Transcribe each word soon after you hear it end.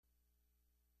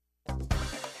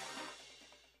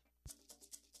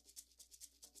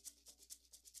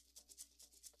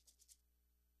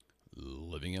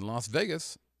Living in Las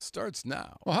Vegas starts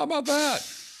now. Well, how about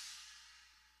that?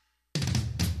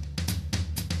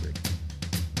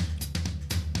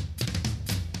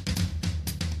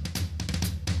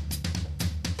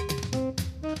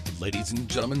 Ladies and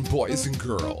gentlemen, boys and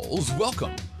girls,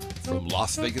 welcome from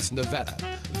Las Vegas, Nevada,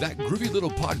 that groovy little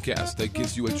podcast that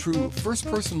gives you a true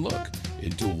first-person look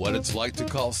into what it's like to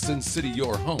call Sin City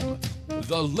your home.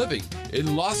 The Living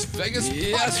in Las Vegas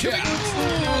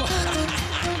podcast.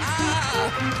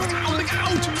 Look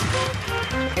out!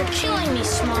 You're killing me,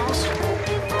 Smalls.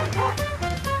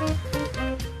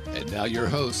 And now your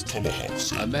host,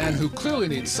 a man who clearly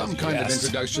needs some kind of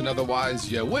introduction,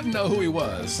 otherwise you wouldn't know who he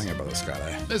was. Sing about the Scott,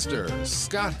 Mr.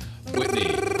 Scott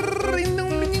Whitney.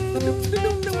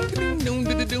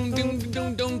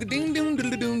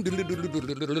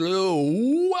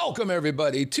 Welcome,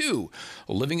 everybody, to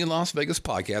Living in Las Vegas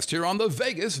podcast here on the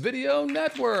Vegas Video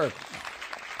Network.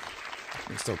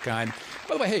 You're so kind.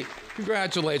 By the way, hey,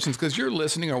 congratulations, because you're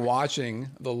listening or watching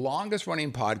the longest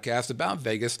running podcast about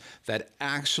Vegas that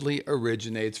actually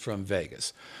originates from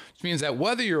Vegas. Which means that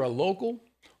whether you're a local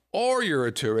or you're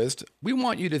a tourist, we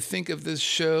want you to think of this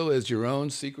show as your own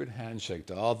secret handshake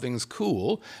to all things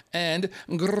cool and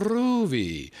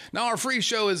groovy. Now, our free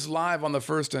show is live on the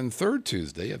first and third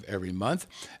Tuesday of every month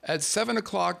at 7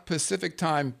 o'clock Pacific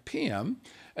Time p.m.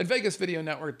 at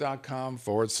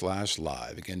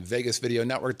vegasvideonetwork.com/live. Again,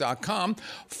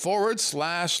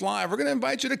 vegasvideonetwork.com/live. We're going to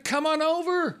invite you to come on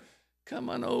over. Come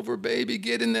on over, baby.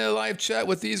 Get in the live chat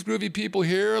with these groovy people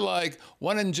here like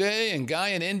One and Jay and Guy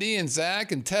and Indy and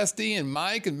Zach and Testy and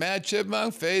Mike and Mad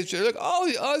Chipmunk, FaZe. Look, all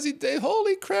the Aussie Dave.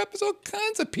 Holy crap, there's all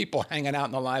kinds of people hanging out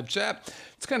in the live chat.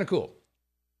 It's kind of cool.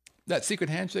 That secret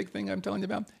handshake thing I'm telling you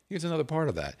about, here's another part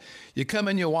of that. You come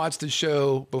and you watch the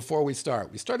show before we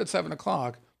start. We start at 7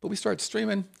 o'clock, but we start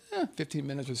streaming 15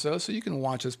 minutes or so you can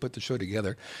watch us put the show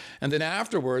together. And then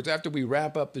afterwards, after we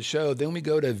wrap up the show, then we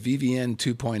go to VVN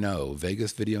 2.0,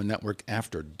 Vegas Video Network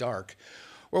After Dark,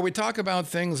 where we talk about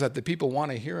things that the people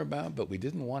want to hear about, but we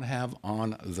didn't want to have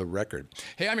on the record.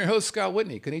 Hey, I'm your host, Scott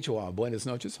Whitney. Konnichiwa, buenas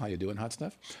noches. How you doing, hot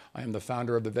stuff? I am the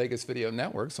founder of the Vegas Video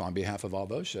Network, so on behalf of all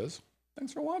those shows,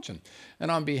 thanks for watching.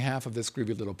 And on behalf of this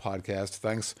groovy little podcast,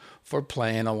 thanks for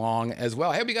playing along as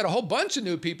well. Hey, we got a whole bunch of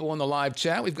new people in the live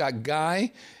chat. We've got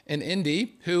Guy and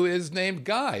Indy, who is named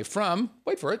Guy from,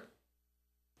 wait for it,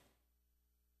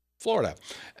 Florida.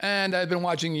 And I've been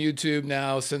watching YouTube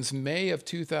now since May of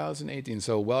 2018.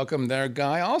 So welcome there,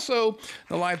 Guy. Also, in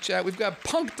the live chat, we've got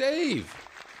Punk Dave,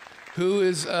 who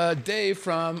is Dave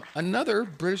from another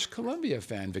British Columbia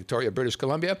fan, Victoria, British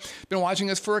Columbia. Been watching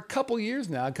us for a couple years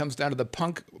now. It comes down to the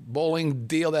punk bowling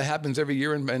deal that happens every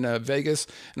year in Vegas.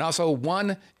 And also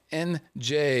One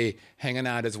NJ hanging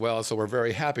out as well. So we're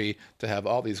very happy to have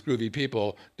all these groovy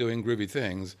people doing groovy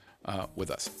things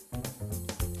with us.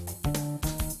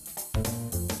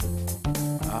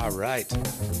 All right.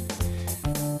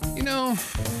 You know,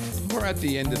 we're at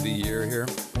the end of the year here.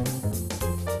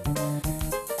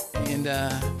 And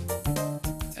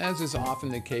as is often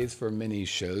the case for many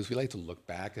shows, we like to look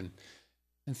back and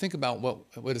think about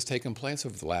what has taken place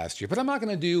over the last year. But I'm not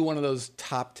going to do one of those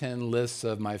top 10 lists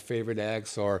of my favorite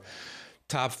acts or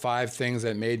top 5 things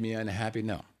that made me unhappy.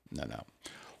 No.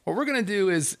 What we're going to do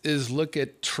is look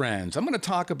at trends. I'm going to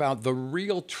talk about the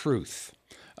real truth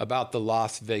about the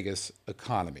Las Vegas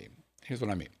economy. Here's what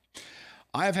I mean.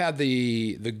 I've had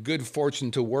the good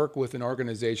fortune to work with an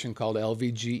organization called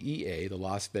LVGEA, the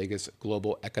Las Vegas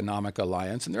Global Economic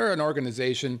Alliance. And they're an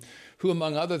organization who,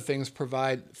 among other things,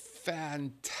 provide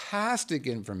fantastic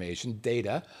information,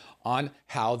 data, on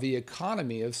how the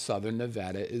economy of Southern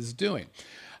Nevada is doing.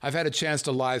 I've had a chance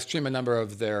to live stream a number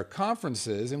of their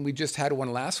conferences, and we just had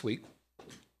one last week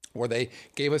where they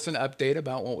gave us an update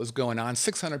about what was going on.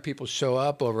 600 people show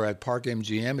up over at Park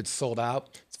MGM. It's sold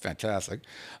out. It's fantastic.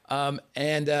 And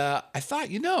I thought,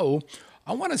 I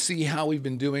want to see how we've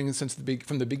been doing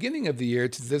from the beginning of the year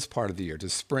to this part of the year, to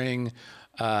spring,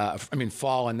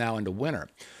 fall, and now into winter.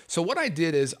 So what I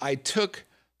did is I took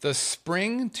the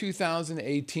spring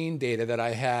 2018 data that I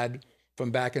had from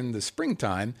back in the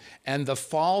springtime and the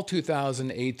fall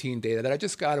 2018 data that I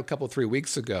just got 3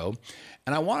 weeks ago.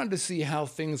 And I wanted to see how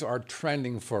things are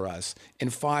trending for us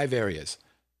in 5 areas: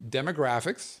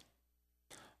 demographics,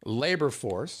 labor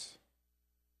force,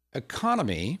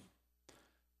 economy,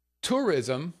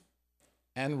 tourism,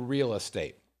 and real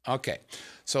estate. Okay,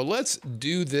 so let's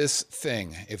do this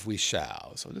thing if we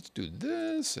shall. So let's do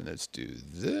this, and let's do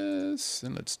this,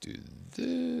 and let's do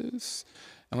this,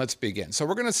 and let's begin. So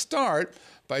we're going to start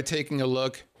by taking a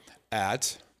look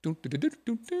at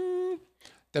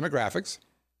demographics,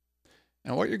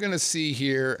 And what you're going to see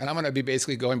here, and I'm going to be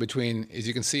basically going between, as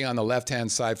you can see on the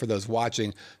left-hand side for those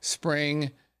watching,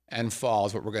 spring and fall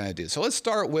is what we're going to do. So let's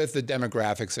start with the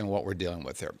demographics and what we're dealing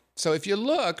with here. So if you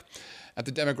look at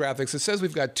the demographics, it says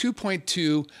we've got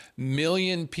 2.2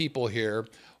 million people here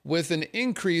with an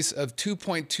increase of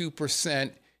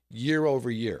 2.2% year over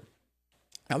year.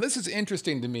 Now, this is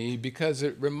interesting to me because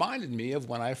it reminded me of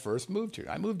when I first moved here.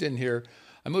 I moved here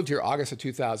August of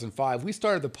 2005. We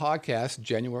started the podcast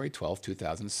January 12,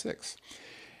 2006.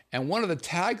 And one of the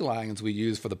taglines we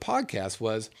used for the podcast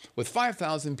was, with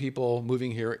 5,000 people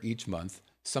moving here each month,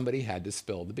 somebody had to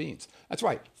spill the beans. That's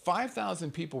right,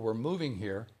 5,000 people were moving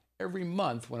here every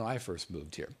month when I first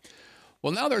moved here.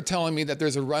 Well, now they're telling me that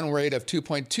there's a run rate of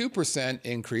 2.2%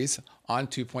 increase on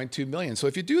 2.2 million. So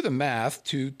if you do the math,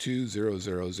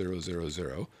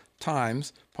 220,000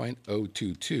 times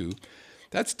 0.022,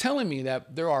 that's telling me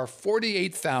that there are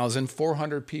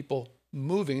 48,400 people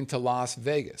moving to Las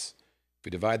Vegas. If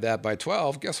we divide that by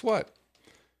 12, guess what?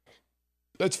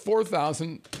 That's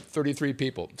 4,033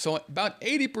 people. So about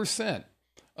 80%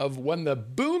 of when the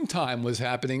boom time was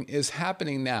happening is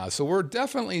happening now. So we're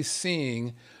definitely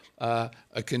seeing a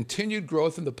continued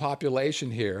growth in the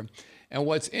population here. And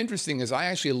what's interesting is I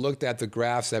actually looked at the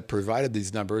graphs that provided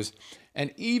these numbers,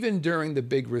 and even during the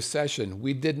big recession,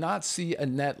 we did not see a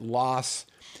net loss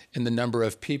in the number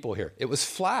of people here. It was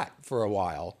flat for a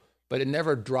while, but it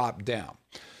never dropped down.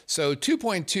 So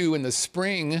 2.2 in the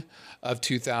spring of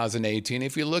 2018.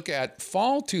 If you look at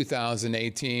fall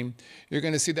 2018, you're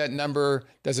going to see that number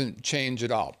doesn't change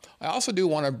at all. I also do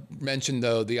want to mention,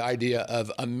 though, the idea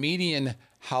of a median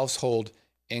household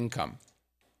income.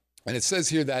 And it says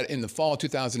here that in the fall of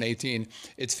 2018,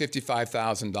 it's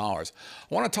 $55,000. I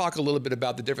want to talk a little bit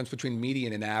about the difference between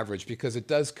median and average because it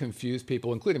does confuse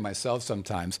people, including myself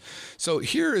sometimes. So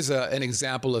here is an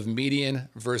example of median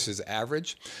versus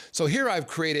average. So here I've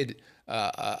created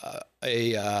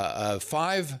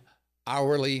 5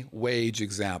 hourly wage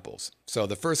examples. So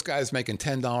the first guy's making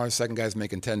 $10, second guy's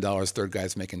making $10, third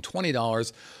guy's making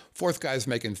 $20, fourth guy's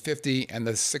making $50, and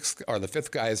the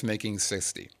fifth guy is making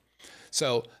 $60.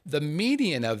 So the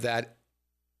median of that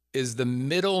is the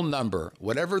middle number.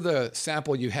 Whatever the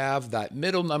sample you have, that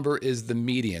middle number is the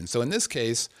median. So in this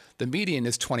case, the median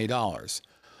is $20.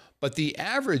 But the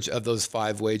average of those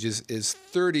 5 wages is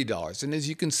 $30. And as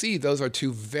you can see, those are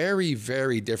two very,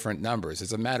 very different numbers.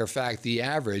 As a matter of fact, the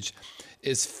average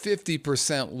is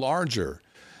 50% larger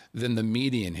than the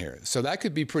median here. So that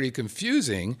could be pretty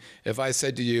confusing if I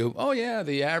said to you, oh yeah,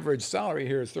 the average salary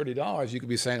here is $30. You could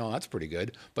be saying, oh, that's pretty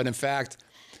good. But in fact,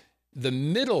 the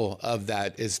middle of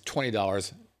that is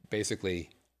 $20,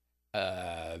 basically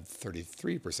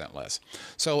 33% less.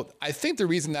 So I think the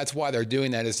reason that's why they're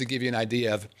doing that is to give you an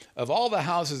idea of all the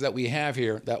houses that we have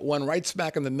here, that one right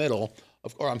smack in the middle,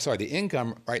 the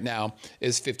income right now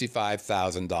is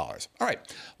 $55,000. All right,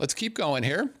 let's keep going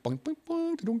here and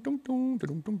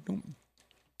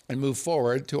move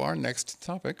forward to our next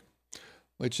topic,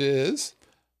 which is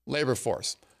labor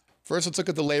force. First, let's look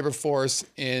at the labor force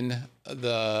in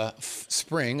the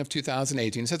spring of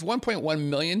 2018. It says 1.1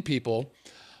 million people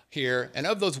here, and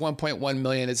of those 1.1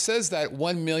 million, it says that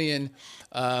 1 million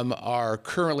are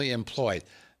currently employed.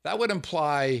 That would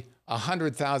imply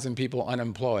 100,000 people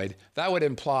unemployed. That would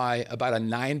imply about a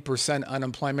 9%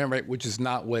 unemployment rate, which is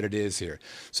not what it is here.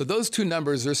 So those two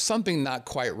numbers, there's something not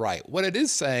quite right. What it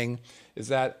is saying is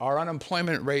that our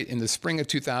unemployment rate in the spring of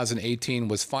 2018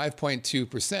 was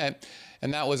 5.2%,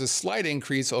 and that was a slight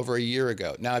increase over a year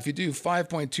ago. Now, if you do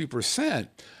 5.2%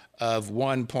 of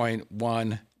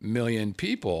 1.1 million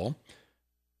people,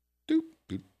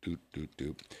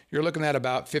 you're looking at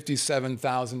about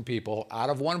 57,000 people out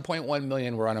of 1.1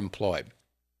 million were unemployed.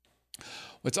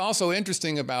 What's also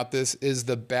interesting about this is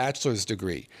the bachelor's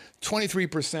degree.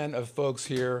 23% of folks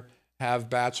here have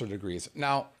bachelor degrees.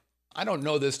 Now, I don't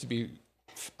know this to be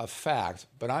a fact,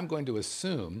 but I'm going to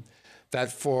assume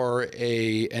that for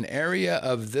an area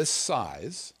of this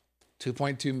size,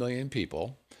 2.2 million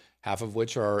people, half of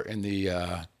which are in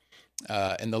the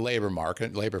labor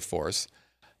market, labor force,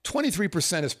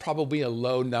 23% is probably a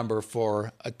low number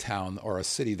for a town or a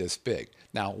city this big.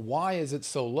 Now, why is it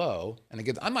so low? And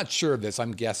again, I'm not sure of this,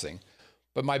 I'm guessing.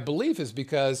 But my belief is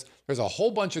because there's a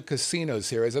whole bunch of casinos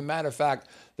here. As a matter of fact,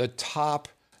 the top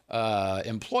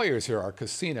employers here are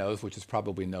casinos, which is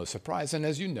probably no surprise. And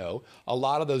as you know, a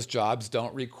lot of those jobs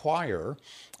don't require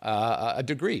a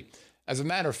degree. As a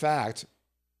matter of fact,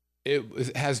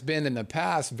 it has been in the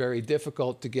past very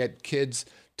difficult to get kids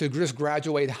to just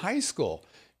graduate high school.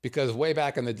 Because way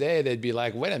back in the day, they'd be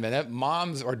like, wait a minute,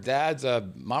 mom or dad's a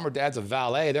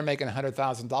valet. They're making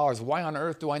 $100,000. Why on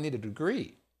earth do I need a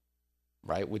degree?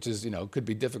 right? Which is, could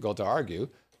be difficult to argue,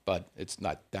 but it's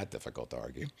not that difficult to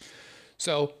argue.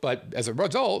 So, but as a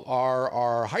result,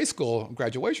 our high school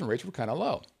graduation rates were kind of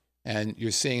low. And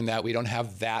you're seeing that we don't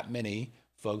have that many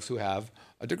folks who have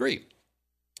a degree.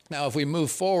 Now, if we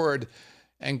move forward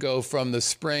and go from the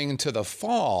spring to the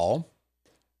fall,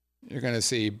 you're going to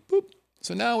see, boop.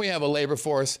 So now we have a labor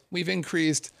force. We've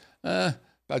increased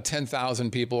about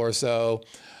 10,000 people or so.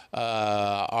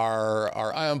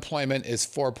 Our unemployment is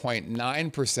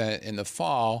 4.9% in the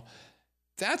fall.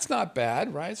 That's not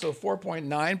bad, right? So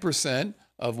 4.9%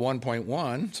 of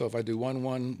 1.1. So if I do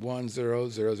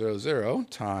 1110000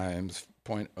 times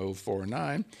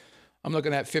 0.049, I'm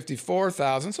looking at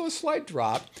 54,000. So a slight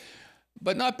drop,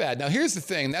 but not bad. Now here's the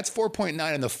thing. That's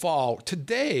 4.9 in the fall.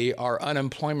 Today, our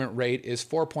unemployment rate is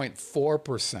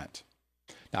 4.4%.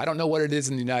 Now, I don't know what it is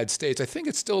in the United States. I think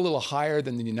it's still a little higher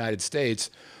than the United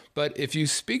States. But if you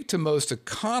speak to most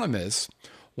economists,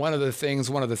 one of the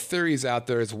theories out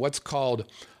there is what's called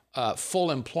full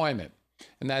employment.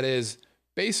 And that is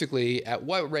basically at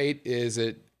what rate is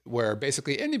it where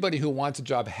basically anybody who wants a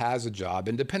job has a job.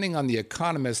 And depending on the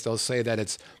economist, they'll say that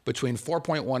it's between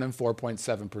 4.1 and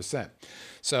 4.7%.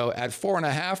 So at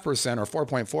 4.5% or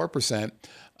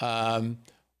 4.4%,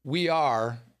 we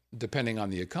are, depending on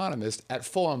the economist, at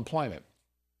full employment.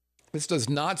 This does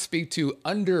not speak to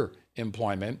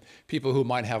underemployment, people who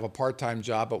might have a part-time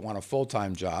job but want a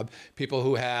full-time job, people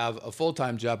who have a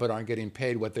full-time job but aren't getting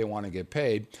paid what they want to get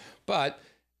paid. But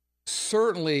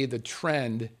certainly the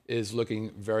trend is looking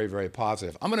very, very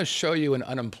positive. I'm going to show you an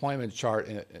unemployment chart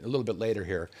a little bit later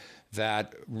here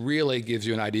that really gives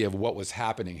you an idea of what was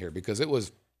happening here, because it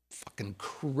was fucking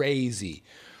crazy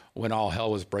when all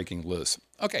hell was breaking loose.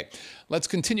 Okay, let's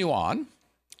continue on.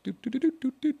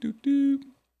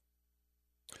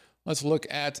 Let's look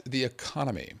at the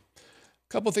economy. A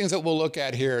couple things that we'll look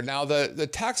at here. Now, the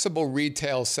taxable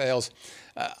retail sales,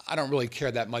 I don't really care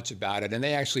that much about it. And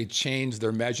they actually changed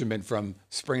their measurement from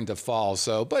spring to fall.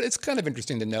 But it's kind of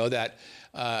interesting to know that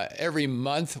every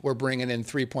month we're bringing in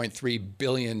 $3.3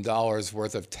 billion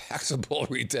worth of taxable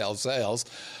retail sales.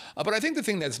 But I think the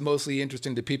thing that's mostly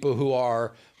interesting to people who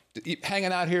are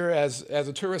hanging out here as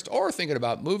a tourist or thinking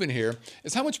about moving here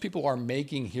is how much people are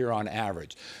making here on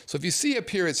average. So if you see up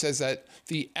here, it says that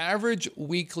the average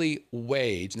weekly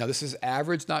wage, now this is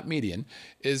average, not median,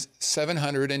 is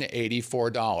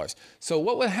 $784. So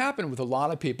what would happen with a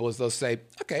lot of people is they'll say,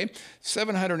 okay,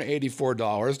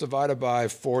 $784 divided by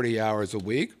 40 hours a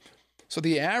week. So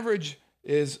the average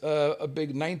is a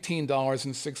big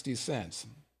 $19.60.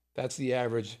 That's the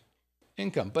average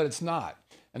income, but it's not.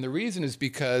 And the reason is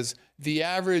because the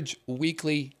average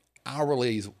weekly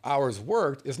hours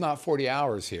worked is not 40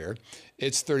 hours here.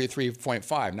 It's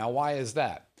 33.5. Now, why is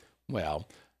that? Well,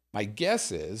 my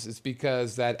guess is it's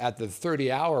because that at the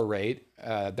 30-hour rate,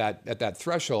 that at that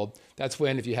threshold, that's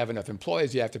when, if you have enough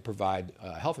employees, you have to provide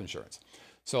health insurance.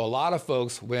 So a lot of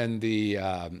folks, when the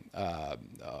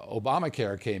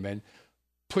Obamacare came in,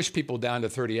 pushed people down to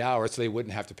 30 hours so they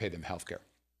wouldn't have to pay them health care.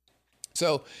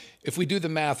 So if we do the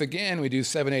math again, we do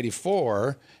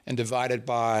 784 and divide it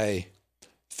by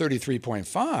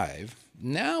 33.5,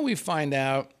 now we find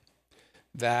out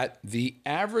that the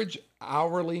average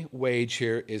hourly wage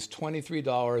here is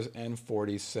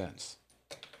 $23.40.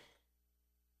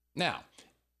 Now,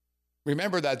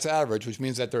 remember that's average, which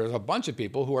means that there's a bunch of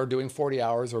people who are doing 40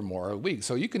 hours or more a week.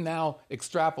 So you can now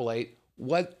extrapolate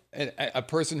what a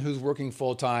person who's working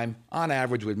full-time on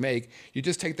average would make. You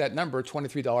just take that number,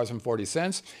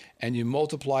 $23.40, and you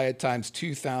multiply it times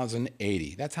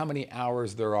 2,080. That's how many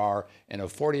hours there are in a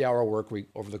 40-hour work week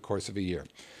over the course of a year.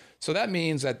 So that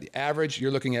means that the average,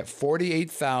 you're looking at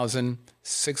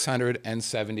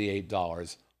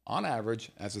 $48,678 on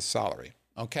average as a salary.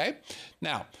 Okay?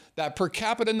 Now, that per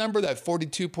capita number, that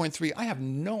 42.3, I have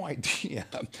no idea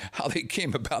how they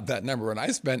came about that number, and I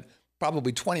spent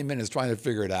probably 20 minutes trying to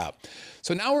figure it out.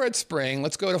 So now we're at spring.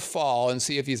 Let's go to fall and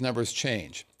see if these numbers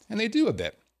change. And they do a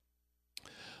bit.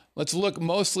 Let's look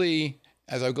mostly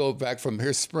as I go back from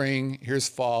here's spring, here's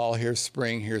fall, here's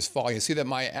spring, here's fall. You see that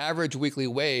my average weekly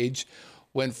wage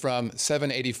went from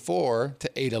 $784 to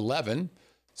 $811.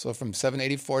 So from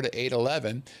 $784 to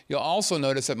 $811. You'll also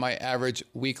notice that my average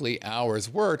weekly hours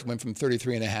worked went from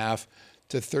 33.5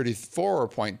 to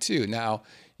 34.2. Now,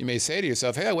 you may say to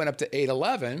yourself, hey, I went up to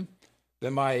 $811.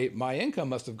 Then my income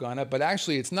must have gone up, but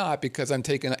actually it's not, because I'm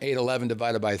taking $811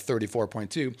 divided by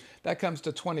 34.2. That comes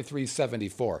to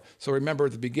 $23.74. So remember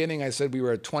at the beginning I said we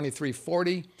were at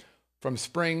 $23.40. From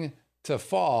spring to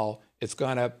fall, it's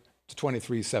gone up to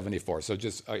 $23.74. So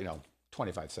just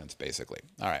 25 cents basically.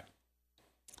 All right.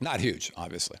 Not huge,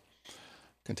 obviously.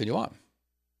 Continue on.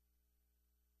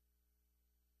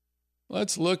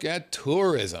 Let's look at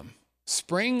tourism.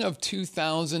 Spring of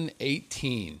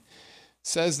 2018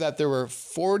 says that there were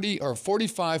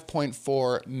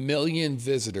 45.4 million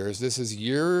visitors. This is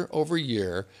year over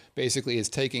year. Basically, it's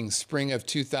taking spring of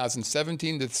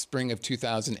 2017 to spring of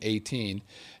 2018.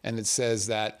 And it says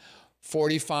that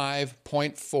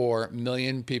 45.4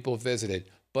 million people visited,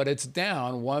 but it's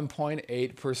down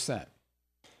 1.8%.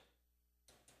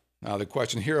 Now, the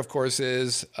question here, of course,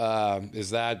 is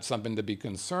that something to be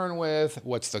concerned with?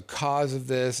 What's the cause of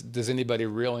this? Does anybody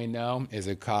really know? Is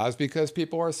it caused because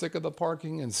people are sick of the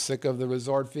parking and sick of the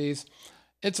resort fees?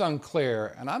 It's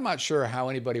unclear, and I'm not sure how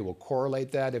anybody will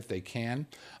correlate that if they can.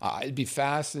 It'd be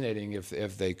fascinating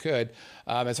if they could.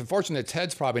 It's unfortunate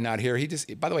Ted's probably not here.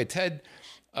 By the way, Ted,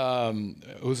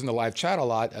 who's in the live chat a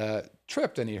lot,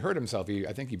 tripped and he hurt himself.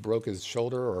 I think he broke his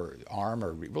shoulder or arm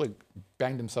or really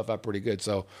banged himself up pretty good.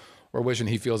 So we're wishing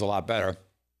he feels a lot better.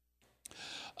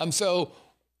 So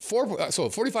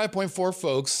 45.4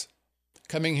 folks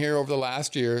coming here over the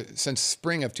last year since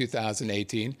spring of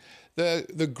 2018.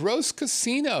 The gross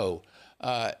casino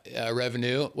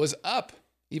revenue was up,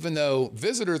 even though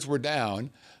visitors were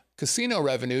down. Casino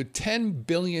revenue, $10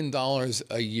 billion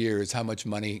a year is how much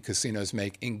money casinos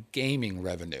make in gaming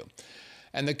revenue.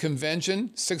 And the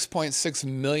convention, 6.6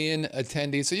 million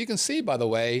attendees. So you can see, by the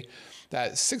way,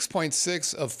 that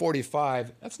 6.6 of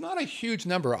 45, that's not a huge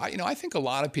number. I think a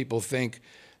lot of people think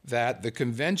that the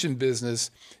convention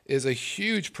business is a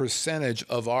huge percentage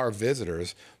of our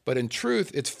visitors, but in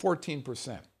truth, it's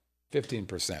 14%,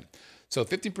 15%. So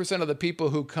 15% of the people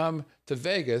who come to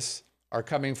Vegas are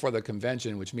coming for the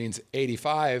convention, which means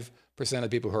 85% of the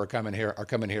people who are coming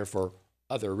here for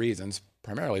other reasons.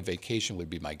 Primarily vacation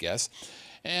would be my guess.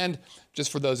 And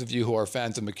just for those of you who are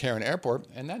fans of McCarran Airport,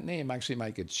 and that name actually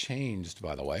might get changed,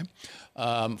 by the way,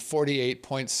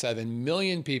 48.7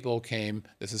 million people came.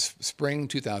 This is spring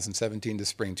 2017 to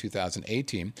spring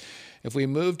 2018. If we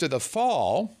move to the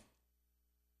fall,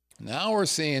 now we're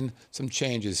seeing some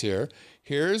changes here.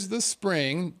 Here's the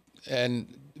spring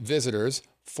and visitors,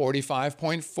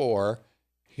 45.4.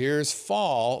 Here's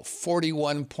fall,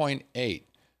 41.8.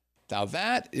 Now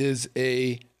that is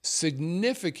a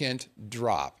significant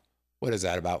drop. What is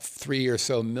that? About 3 or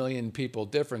so million people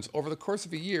difference over the course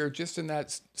of a year, just in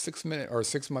that 6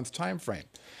 month time frame.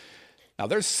 Now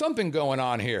there's something going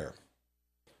on here.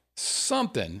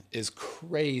 Something is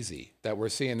crazy that we're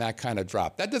seeing that kind of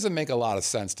drop. That doesn't make a lot of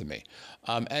sense to me.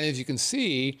 And as you can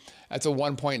see, that's a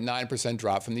 1.9%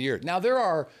 drop from the year. Now there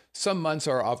are some months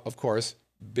are of course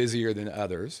busier than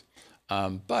others,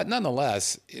 but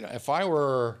nonetheless, if I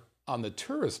were on the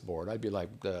tourist board, I'd be like,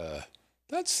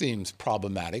 that seems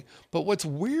problematic. But what's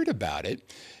weird about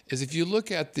it is if you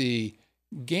look at the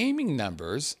gaming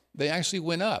numbers, they actually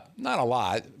went up. Not a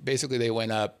lot. Basically, they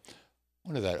went up.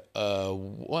 What is that?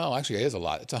 Well, actually, it is a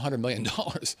lot. It's $100 million.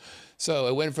 So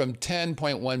it went from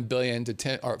 10.1 billion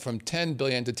to from 10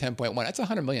 billion to 10.1. That's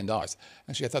 $100 million.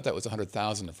 Actually, I thought that was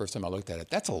 100,000 the first time I looked at it.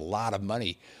 That's a lot of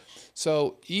money.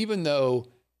 So even though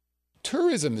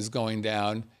tourism is going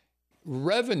down,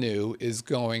 revenue is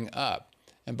going up.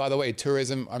 And by the way,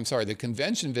 the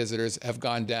convention visitors have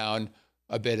gone down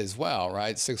a bit as well,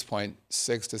 right? 6.6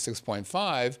 to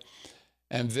 6.5.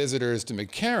 And visitors to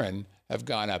McCarran have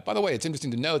gone up. By the way, it's interesting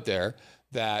to note there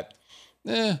that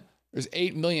there's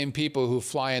 8 million people who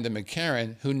fly into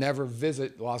McCarran who never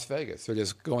visit Las Vegas. They're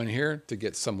just going here to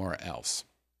get somewhere else.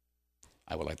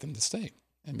 I would like them to stay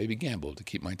and maybe gamble to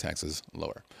keep my taxes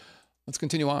lower. Let's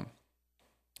continue on.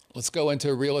 Let's go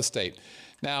into real estate.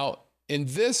 Now, in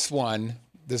this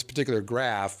particular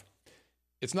graph,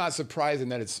 it's not surprising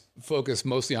that it's focused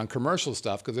mostly on commercial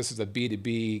stuff because this is a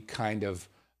B2B kind of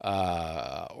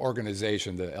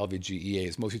organization. The LVGEA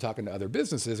is mostly talking to other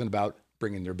businesses and about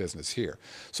bringing their business here.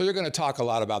 So you're going to talk a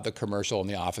lot about the commercial and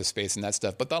the office space and that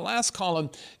stuff. But the last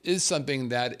column is something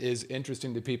that is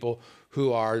interesting to people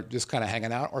who are just kind of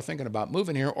hanging out or thinking about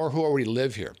moving here or who already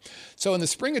live here. So in the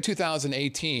spring of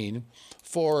 2018,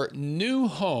 for new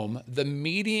home, the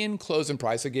median closing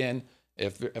price, again,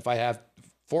 if I have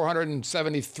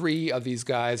 473 of these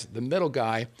guys, the middle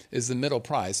guy is the middle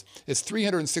price, is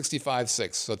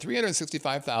 $365,600. So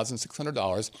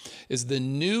 $365,600 is the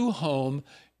new home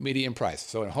median price.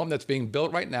 So a home that's being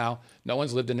built right now, no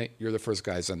one's lived in it, you're the first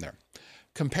guys in there.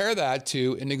 Compare that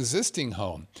to an existing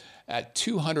home at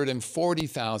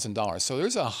 $240,000. So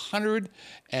there's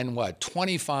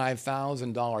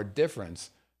 $125,000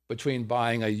 difference between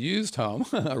buying a used home,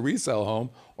 a resale home,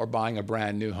 or buying a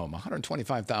brand new home,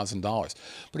 $125,000.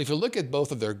 But if you look at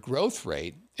both of their growth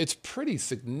rate, it's pretty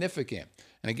significant.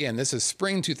 And again, this is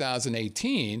spring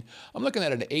 2018. I'm looking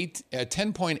at a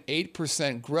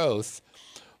 10.8% growth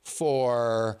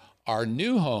for are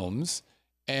new homes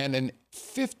and an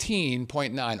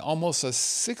 15.9, almost a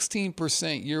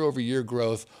 16% year over year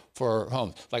growth for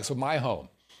homes. Like, so my home,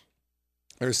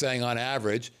 they're saying on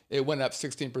average, it went up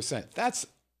 16%. That's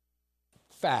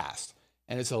fast.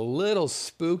 And it's a little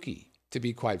spooky, to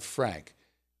be quite frank,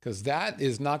 because that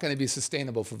is not going to be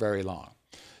sustainable for very long.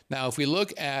 Now, if we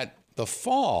look at the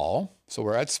fall, so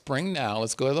we're at spring now,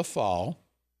 let's go to the fall.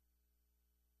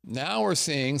 Now we're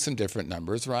seeing some different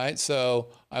numbers, right? So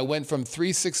I went from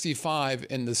 365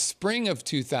 in the spring of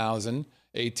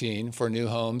 2018 for new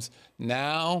homes.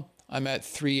 Now I'm at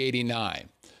 389.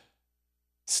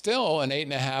 Still an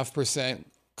 8.5%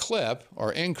 clip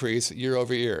or increase year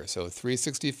over year. So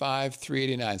 365,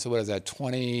 389. So what is that?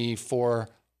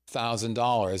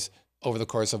 $24,000 over the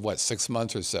course of 6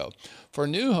 months or so. For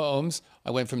new homes,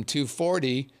 I went from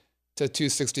 240 to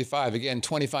 265. Again,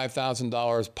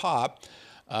 $25,000 pop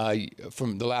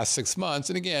from the last 6 months.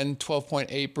 And again,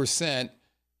 12.8%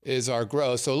 is our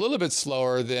growth. So a little bit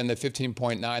slower than the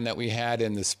 15.9 that we had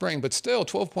in the spring, but still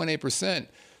 12.8%.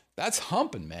 That's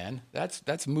humping, man.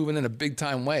 That's moving in a big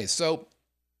time way. So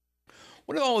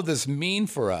what does all of this mean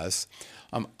for us?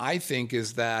 I think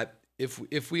is that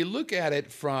if we look at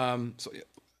it from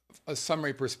a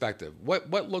summary perspective,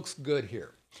 what looks good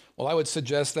here? Well, I would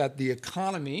suggest that the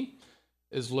economy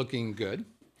is looking good.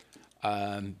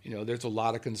 There's a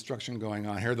lot of construction going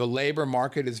on here. The labor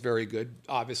market is very good.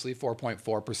 Obviously,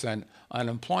 4.4%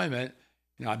 unemployment.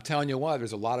 I'm telling you what,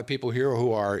 there's a lot of people here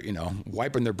who are,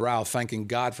 wiping their brow, thanking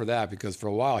God for that, because for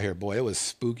a while here, boy, it was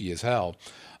spooky as hell.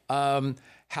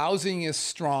 Housing is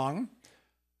strong,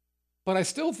 but I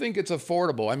still think it's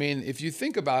affordable. I mean, if you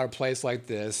think about a place like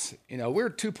this, we're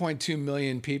 2.2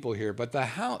 million people here, but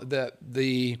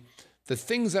the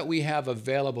things that we have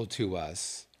available to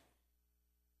us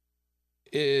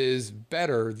is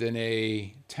better than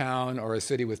a town or a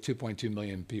city with 2.2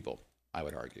 million people, I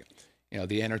would argue.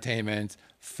 The entertainment,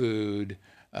 food,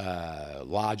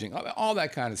 lodging, all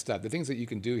that kind of stuff. The things that you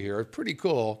can do here are pretty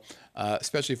cool,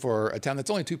 especially for a town that's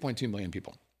only 2.2 million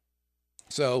people.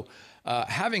 So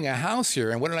having a house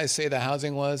here, and what did I say the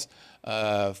housing was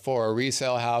for a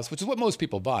resale house, which is what most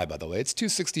people buy, by the way. It's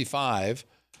 $265.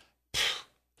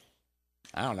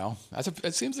 I don't know.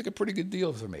 It seems like a pretty good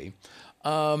deal for me.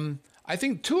 I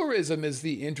think tourism is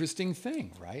the interesting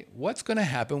thing, right? What's going to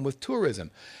happen with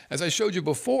tourism? As I showed you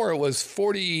before, it was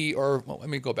 40, let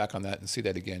me go back on that and see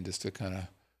that again, just to kind of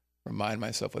remind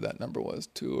myself what that number was.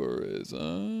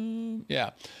 Tourism. Yeah.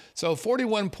 So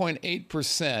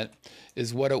 41.8%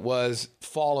 is what it was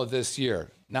fall of this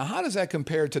year. Now, how does that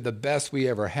compare to the best we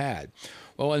ever had?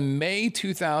 Well, in May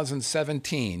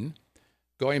 2017,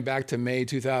 going back to May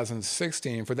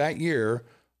 2016, for that year,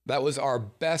 that was our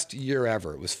best year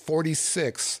ever. It was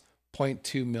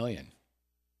 46.2 million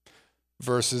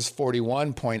versus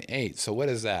 41.8. So what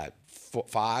is that?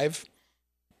 5,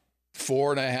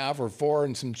 4.5, or 4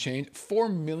 and some change? 4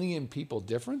 million people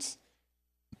difference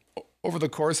over the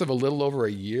course of a little over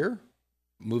a year,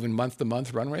 moving month to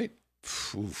month run rate.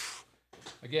 Oof.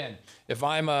 Again, if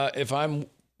I'm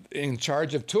in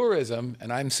charge of tourism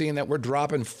and I'm seeing that we're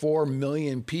dropping 4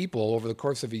 million people over the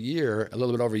course of a year, a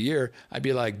little bit over a year, I'd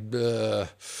be like, that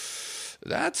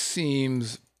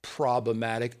seems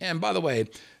problematic. And by the way,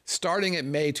 starting at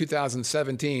May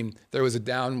 2017, there was a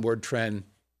downward trend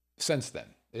since then.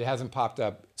 It hasn't popped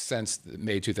up since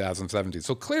May 2017.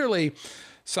 So clearly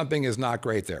something is not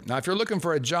great there. Now, if you're looking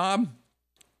for a job,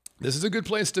 this is a good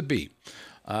place to be.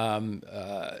 And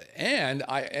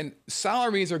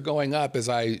salaries are going up, as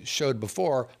I showed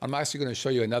before. I'm actually going to show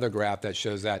you another graph that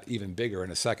shows that even bigger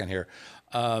in a second here.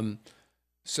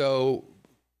 So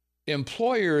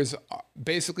employers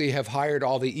basically have hired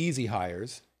all the easy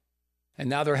hires, and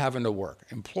now they're having to work.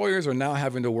 Employers are now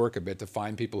having to work a bit to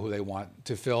find people who they want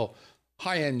to fill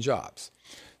high-end jobs.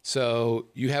 So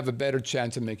you have a better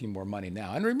chance of making more money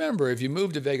now. And remember, if you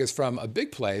move to Vegas from a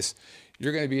big place,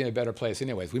 you're going to be in a better place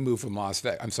anyways. We moved from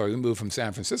we moved from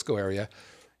San Francisco area.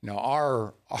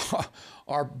 Our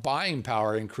buying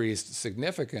power increased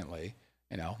significantly.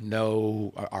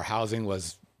 Our house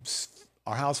was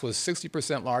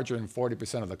 60% larger and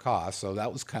 40% of the cost. So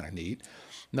that was kind of neat.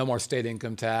 No more state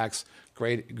income tax,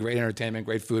 great entertainment,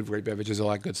 great food, great beverages, all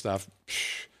that good stuff.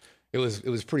 It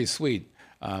was pretty sweet.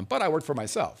 But I worked for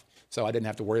myself, so I didn't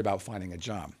have to worry about finding a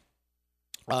job.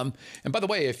 And by the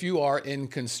way, if you are in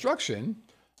construction,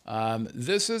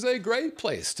 this is a great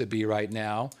place to be right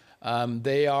now.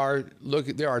 There are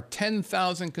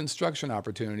 10,000 construction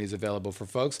opportunities available for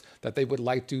folks that they would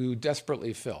like to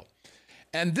desperately fill.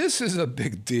 And this is a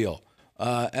big deal.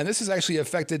 And this has actually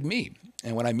affected me.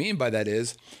 And what I mean by that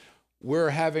is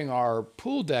we're having our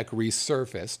pool deck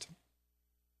resurfaced.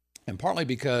 and partly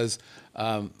because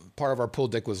part of our pool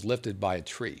deck was lifted by a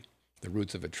tree, the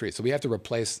roots of a tree. So we have to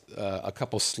replace a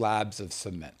couple slabs of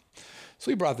cement. So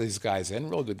we brought these guys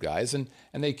in, real good guys, and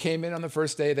they came in on the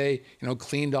first day. They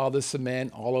cleaned all the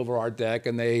cement all over our deck,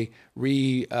 and they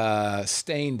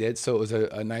stained it so it was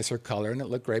a nicer color, and it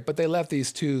looked great. But they left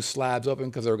these two slabs open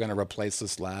because they were going to replace the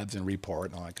slabs and repour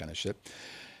it and all that kind of shit.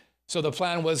 So the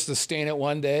plan was to stain it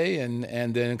one day, and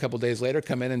then a couple of days later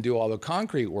come in and do all the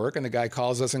concrete work. And the guy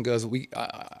calls us and goes,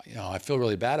 I feel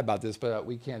really bad about this, but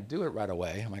we can't do it right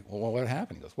away. I'm like, well, what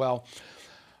happened? He goes, well,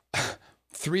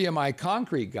 3 of my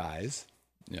concrete guys,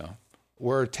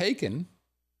 were taken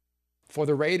for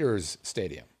the Raiders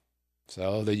stadium.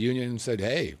 So the union said,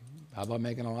 hey, how about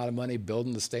making a lot of money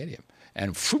building the stadium?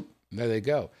 And there they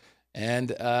go.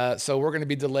 And so we're going to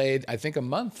be delayed, I think, a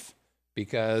month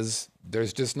because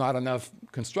there's just not enough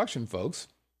construction folks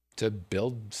to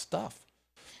build stuff.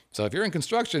 So if you're in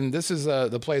construction, this is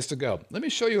the place to go. Let me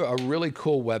show you a really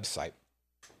cool website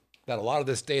that a lot of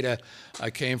this data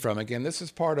came from. Again, this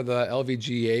is part of the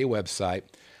LVGA website.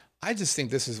 I just think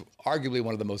this is arguably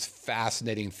one of the most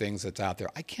fascinating things that's out there.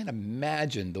 I can't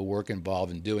imagine the work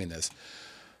involved in doing this.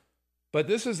 But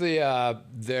this is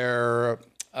their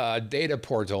data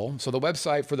portal. So the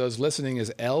website for those listening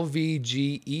is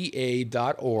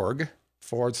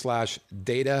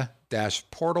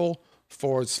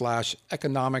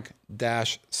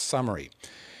lvgea.org/data-portal/economic-summary.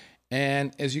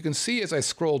 And as you can see, as I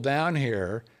scroll down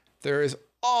here, there is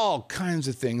all kinds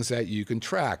of things that you can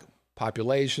track.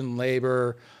 Population,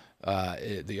 labor,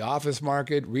 the office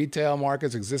market, retail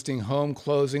markets, existing home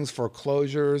closings,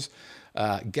 foreclosures,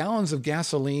 gallons of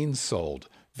gasoline sold,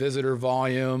 visitor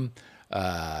volume,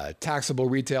 taxable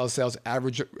retail sales,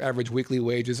 average weekly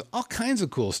wages, all kinds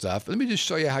of cool stuff. Let me just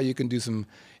show you how you can do some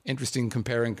interesting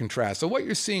compare and contrast. So what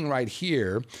you're seeing right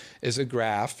here is a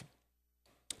graph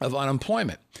of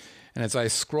unemployment. And as I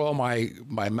scroll my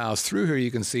mouse through here, you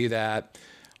can see that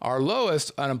our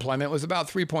lowest unemployment was about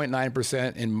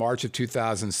 3.9% in March of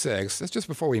 2006. That's just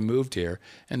before we moved here.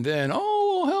 And then,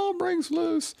 hell breaks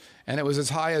loose. And it was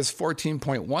as high as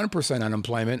 14.1%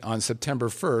 unemployment on September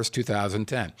 1st,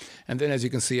 2010. And then, as you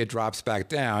can see, it drops back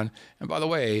down. And by the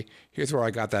way, here's where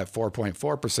I got that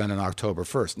 4.4% on October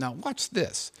 1st. Now, watch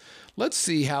this. Let's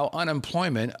see how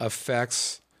unemployment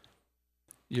affects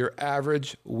your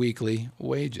average weekly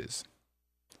wages.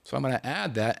 So I'm going to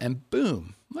add that, and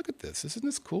boom, look at this. Isn't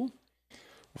this cool?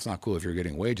 Well, it's not cool if you're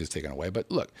getting wages taken away,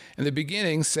 but look, in the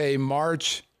beginning, say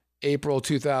March, April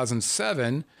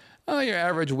 2007, your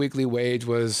average weekly wage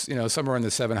was, somewhere in the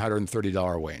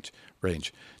 $730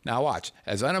 range. Now watch,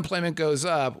 as unemployment goes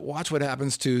up, watch what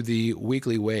happens to the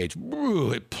weekly wage.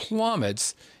 It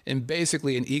plummets in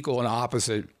basically an equal and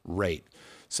opposite rate.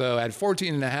 So at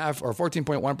 14.5 or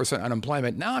 14.1%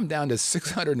 unemployment, now I'm down to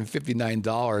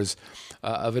 $659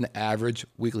 of an average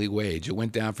weekly wage. It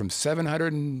went down from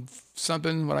 700 and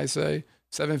something,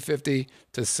 $750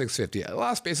 to $650. I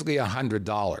lost basically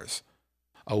 $100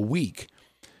 a week.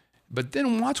 But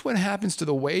then watch what happens to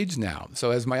the wage now.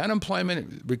 So as my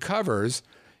unemployment recovers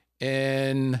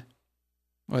in,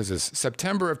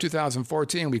 September of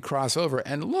 2014, we cross over,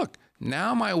 and look,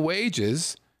 now my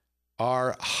wages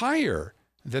are higher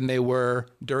than they were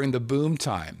during the boom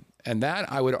time. And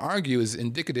that, I would argue, is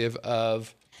indicative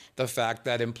of the fact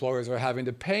that employers are having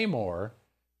to pay more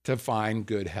to find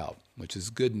good help, which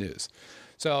is good news.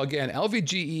 So again,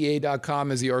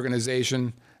 LVGEA.com is the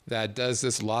organization that does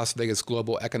this Las Vegas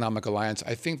Global Economic Alliance.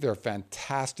 I think they're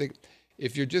fantastic.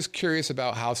 If you're just curious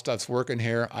about how stuff's working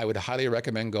here, I would highly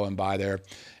recommend going by there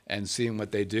and seeing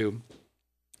what they do.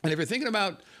 And if you're thinking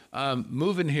about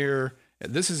moving here,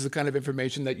 this is the kind of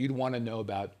information that you'd want to know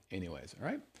about anyways, all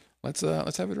right? Let's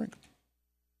have a drink.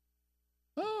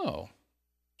 Oh,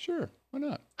 sure, why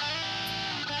not? Have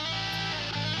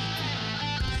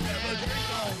a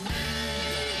drink on me.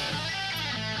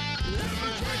 Have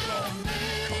a drink on me.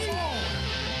 Come on.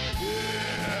 Yeah.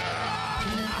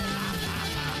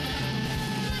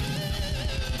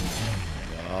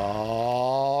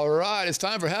 All right, it's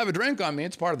time for Have a Drink on Me.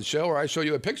 It's part of the show where I show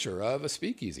you a picture of a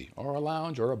speakeasy or a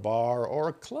lounge or a bar or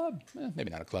a club. Maybe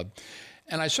not a club.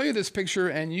 And I show you this picture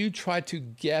and you try to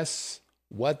guess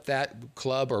what that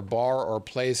club or bar or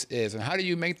place is. And how do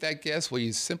you make that guess? Well,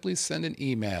 you simply send an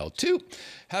email to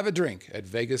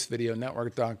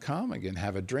haveadrink@vegasvideonetwork.com. Again,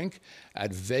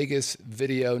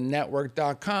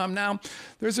 haveadrink@vegasvideonetwork.com. Now,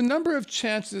 there's a number of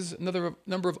chances, another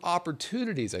number of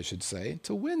opportunities, I should say,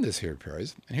 to win this here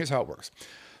prize. And here's how it works.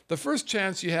 The first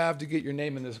chance you have to get your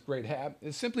name in this great hat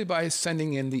is simply by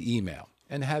sending in the email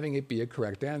and having it be a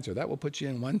correct answer. That will put you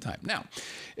in one time. Now,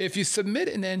 if you submit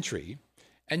an entry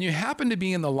and you happen to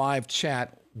be in the live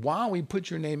chat while we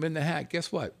put your name in the hat,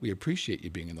 guess what? We appreciate you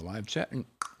being in the live chat, and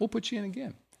we'll put you in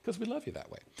again because we love you that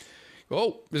way.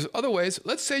 Oh, there's other ways.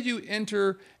 Let's say you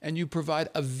enter and you provide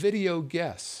a video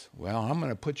guess. Well, I'm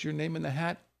going to put your name in the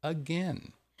hat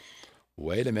again.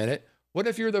 Wait a minute. What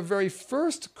if you're the very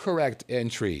first correct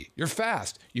entry? You're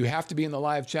fast. You have to be in the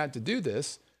live chat to do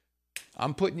this.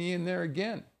 I'm putting you in there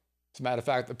again. As a matter of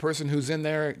fact, the person who's in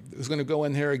there, who's going to go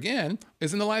in here again,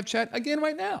 is in the live chat again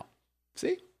right now.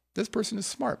 See? This person is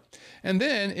smart. And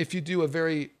then if you do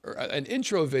an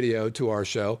intro video to our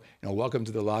show, welcome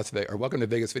to welcome to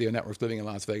Vegas Video Networks, living in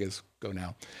Las Vegas, go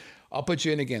now. I'll put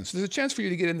you in again. So there's a chance for you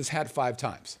to get in this hat 5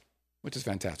 times, which is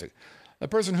fantastic. The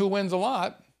person who wins a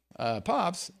lot,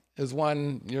 Pops, is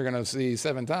one you're going to see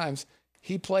 7 times.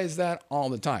 He plays that all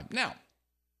the time. Now,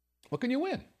 what can you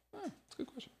win? That's a good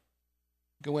question.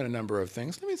 You can win a number of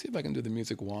things. Let me see if I can do the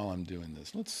music while I'm doing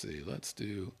this. Let's see. Let's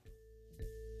do...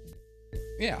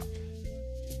 Yeah.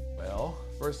 Well,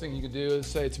 first thing you can do is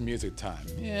say it's music time.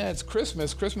 Yeah, it's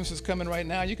Christmas. Christmas is coming right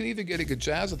now. You can either get a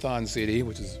Jazzathon CD,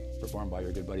 which is performed by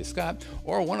your good buddy Scott,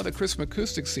 or one of the Christmas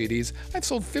acoustic CDs. I've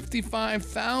sold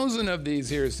 55,000 of these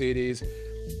here CDs.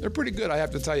 They're pretty good, I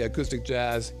have to tell you, acoustic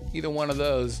jazz. Either one of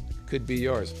those could be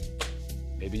yours.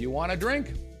 Maybe you want a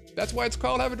drink. That's why it's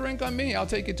called Have a Drink on Me. I'll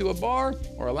take you to a bar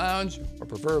or a lounge or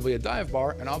preferably a dive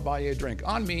bar, and I'll buy you a drink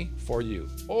on me for you.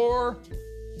 Or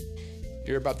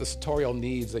hear about the sartorial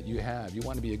needs that you have. You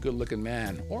want to be a good-looking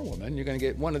man or woman, you're going to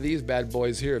get one of these bad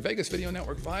boys here. Vegas Video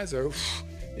Network visor.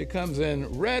 It comes in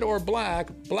red or black.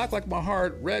 Black like my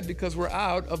heart. Red because we're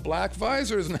out of black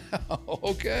visors now.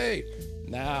 Okay.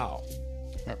 Now.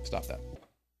 All right, stop that.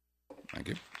 Thank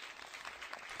you.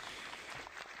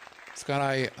 Scott,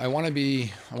 I want to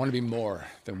be more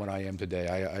than what I am today.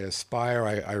 I aspire.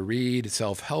 I read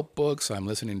self-help books. I'm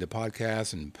listening to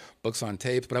podcasts and books on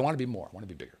tapes, but I want to be more. I want to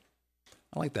be bigger.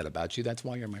 I like that about you. That's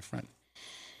why you're my friend.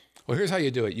 Well, here's how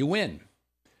you do it. You win.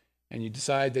 And you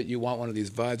decide that you want one of these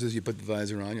visors. You put the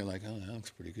visor on. You're like, oh, that looks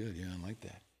pretty good. Yeah, I like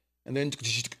that. And then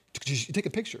you take a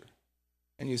picture.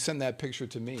 And you send that picture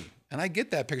to me. And I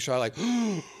get that picture. I'm like,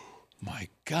 oh, my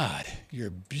God, you're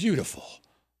beautiful.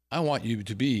 I want you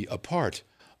to be a part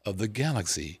of the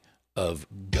galaxy of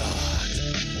God.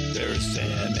 There's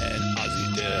Sam and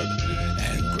Ozzy Deb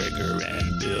and Gregor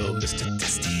and Bill, Mr.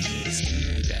 Testy,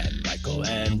 Steve and Michael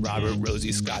and Robert,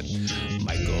 Rosie, Scott,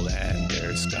 Michael and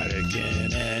there's Scott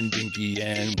again and Binky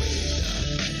and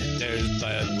Wade. There's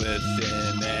Bud with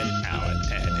him and Alan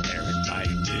and Aaron, my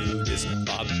nudist,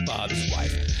 Bob's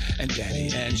wife, and Danny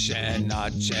and Shan,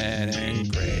 not Jen and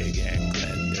Greg and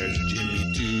Glenn. There's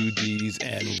Jimmy, 2Ds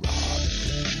and Rob,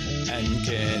 and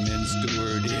Ken and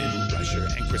Stuart in Russia,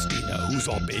 and Christina, who's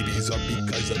all babies are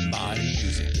because of my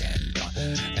music,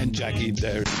 and Jackie,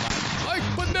 there's Mike,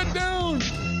 put that down.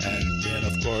 And then,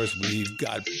 of course, we've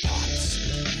got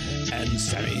Pops, and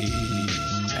Sammy,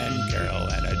 and Carol,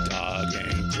 and a dog,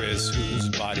 and Chris, whose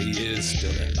body is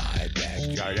still in my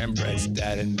backyard, and Brett's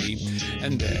dad and me,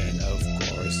 and then, of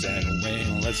course, and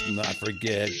Wayne, let's not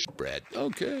forget Brett.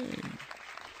 Okay.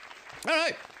 All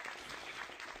right.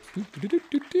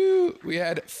 We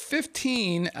had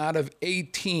 15 out of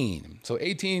 18. So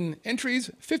 18 entries,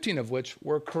 15 of which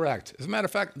were correct. As a matter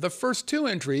of fact, the first 2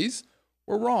 entries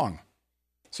were wrong.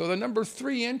 So the number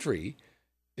 3 entry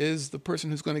is the person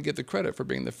who's going to get the credit for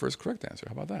being the first correct answer.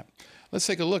 How about that? Let's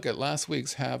take a look at last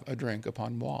week's Have a Drink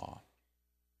Upon Moi.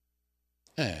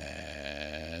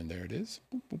 And there it is.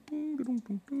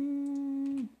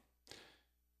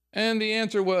 And the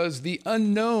answer was the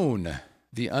unknown.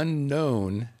 The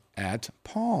unknown at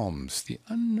Palms. The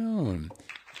unknown.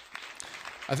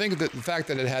 I think that the fact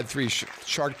that it had 3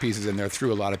 shark pieces in there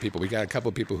threw a lot of people. We got a couple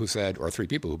of people who said, or 3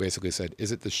 people who basically said,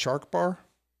 is it the Shark Bar?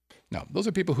 No, those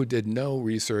are people who did no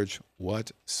research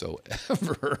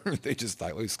whatsoever. They just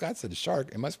thought, well, Scott said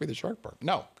shark. It must be the Shark Bar.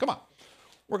 No, come on.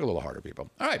 Work a little harder,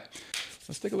 people. All right.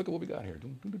 Let's take a look at what we got here.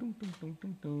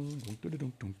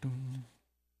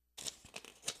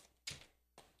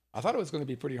 I thought it was going to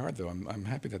be pretty hard, though. I'm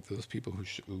happy that those people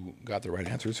who got the right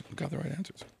answers got the right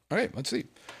answers. All right, let's see.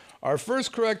 Our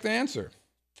first correct answer,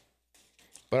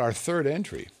 but our third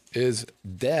entry is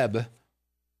Deb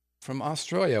from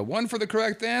Australia. 1 for the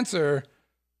correct answer,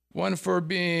 1 for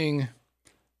being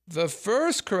the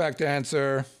first correct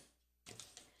answer.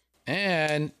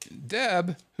 And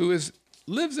Deb, who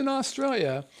lives in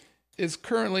Australia, is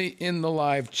currently in the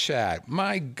live chat.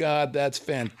 My God, that's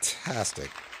fantastic.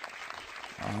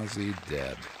 Aussie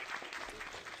Deb.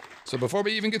 So before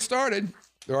we even get started,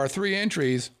 there are 3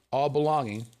 entries, all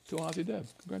belonging to Aussie Deb.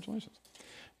 Congratulations.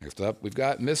 Next up, we've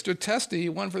got Mr. Testy,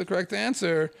 one for the correct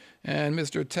answer. And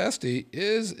Mr. Testy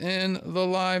is in the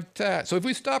live chat. So if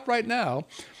we stop right now,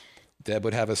 Deb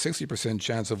would have a 60%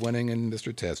 chance of winning, and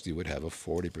Mr. Testy would have a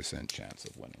 40% chance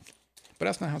of winning. But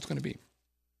that's not how it's going to be.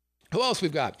 Who else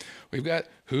we've got? We've got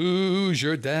Who's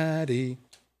Your Daddy?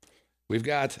 We've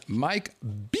got Mike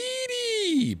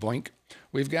Beatty, boink.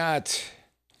 We've got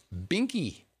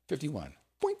Binky, 51,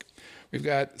 boink. We've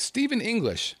got Stephen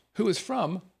English, who is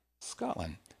from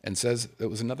Scotland, and says it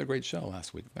was another great show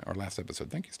last week, or last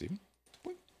episode. Thank you, Stephen.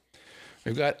 Boink.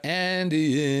 We've got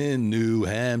Andy in New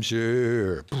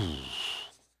Hampshire.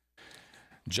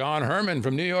 John Herman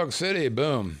from New York City,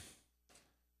 boom.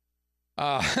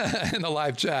 In the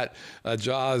live chat,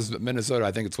 Jaws, Minnesota,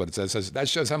 I think it's what it says. That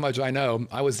shows how much I know.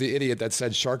 I was the idiot that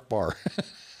said Shark Bar.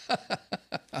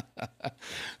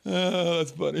 Oh,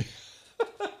 that's funny.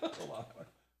 Hold on.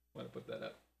 I want to put that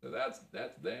up. So that's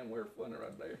damn weird fun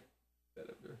right there. That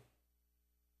up there.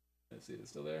 Let's see, it's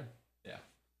still there? Yeah.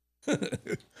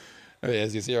 There it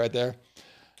is. You see it right there?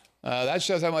 That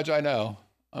shows how much I know.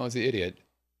 I was the idiot.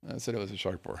 I said it was a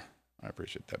shark bar. I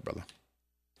appreciate that, brother.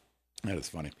 That is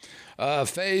funny.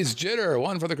 Phase Jitter,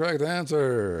 one for the correct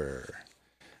answer.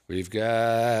 We've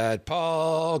got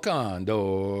Paul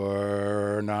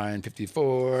Condor,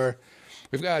 954.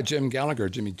 We've got Jim Gallagher,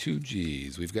 Jimmy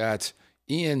 2Gs. We've got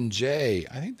Ian J.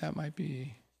 I think that might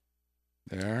be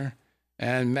there.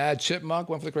 And Mad Chipmunk,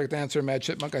 one for the correct answer. Mad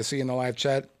Chipmunk, I see you in the live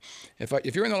chat.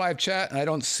 If you're in the live chat and I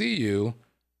don't see you,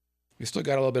 we still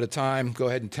got a little bit of time. Go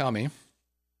ahead and tell me.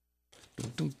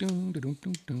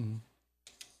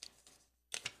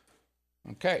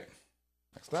 Okay,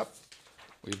 next up,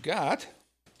 we've got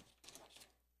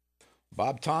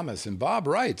Bob Thomas, and Bob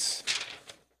writes,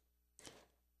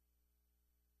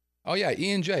 oh yeah,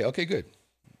 Ian J. Okay, good.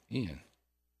 Ian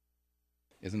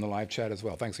is in the live chat as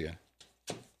well. Thanks, Ian.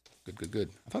 Good.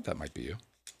 I thought that might be you.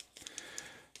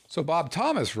 So Bob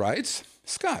Thomas writes,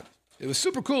 Scott, it was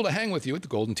super cool to hang with you at the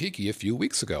Golden Tiki a few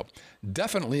weeks ago.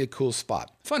 Definitely a cool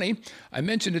spot. Funny, I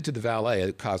mentioned it to the valet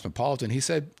at Cosmopolitan. He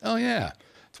said, oh yeah,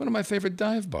 it's one of my favorite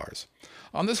dive bars.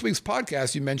 On this week's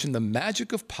podcast, you mentioned the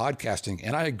magic of podcasting,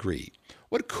 and I agree.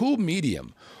 What a cool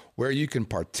medium where you can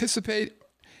participate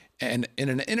in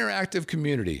an interactive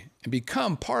community and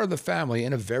become part of the family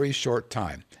in a very short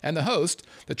time. And the host,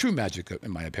 the true magic, in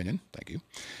my opinion, thank you,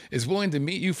 is willing to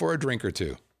meet you for a drink or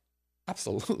two.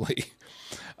 Absolutely.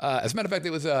 As a matter of fact, it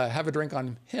was have a drink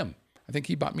on him. I think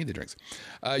he bought me the drinks.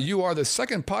 You are the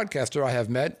second podcaster I have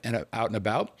met and out and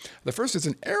about. The first is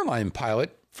an airline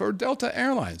pilot for Delta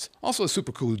Airlines. Also a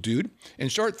super cool dude. In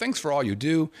short, thanks for all you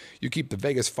do. You keep the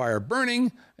Vegas fire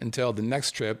burning until the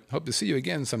next trip. Hope to see you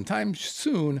again sometime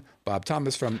soon. Bob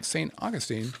Thomas from St.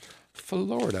 Augustine,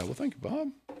 Florida. Well, thank you, Bob.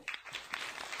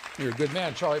 You're a good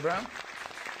man, Charlie Brown.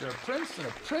 You're a prince, and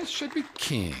a prince should be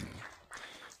king.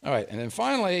 All right, and then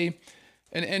finally,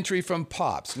 an entry from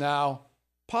Pops. Now,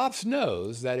 Pops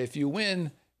knows that if you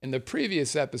win in the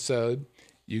previous episode,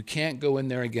 you can't go in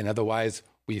there again. Otherwise,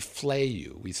 we flay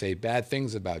you. We say bad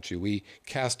things about you. We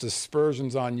cast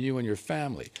aspersions on you and your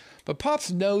family. But Pops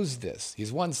knows this.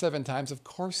 He's won 7 times. Of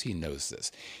course he knows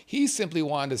this. He simply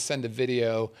wanted to send a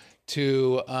video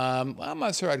to, I'm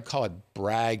not sure I'd call it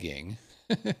bragging,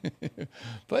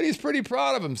 but he's pretty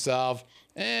proud of himself.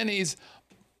 And he's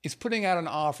putting out an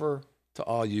offer to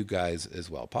all you guys as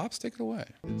well. Pops, take it away.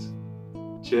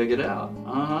 Check it out.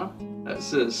 That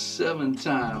says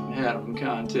 7-time Haddam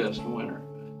contest winner.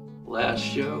 Last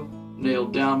show,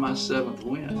 nailed down my 7th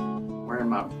win, wearing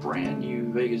my brand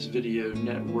new Vegas Video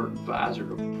Network visor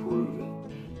to prove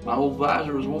it. My whole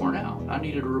visor was worn out. I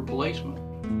needed a replacement.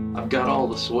 I've got all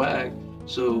the swag,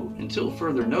 so until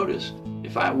further notice,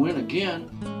 if I win again,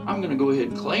 I'm gonna go ahead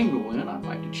and claim the win. I'd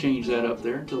like to change that up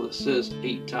there until it says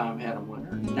 8-time Haddam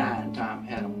winner, 9-time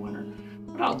Haddam winner,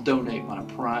 but I'll donate my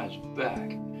prize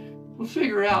back. We'll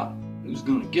figure out who's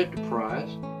gonna get the prize.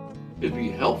 It'd be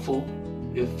helpful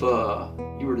if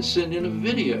you were to send in a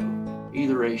video,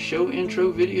 either a show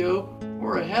intro video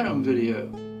or a Haddam video,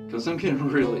 because I'm getting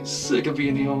really sick of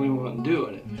being the only one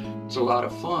doing it. It's a lot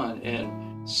of fun,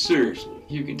 and seriously,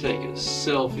 you can take a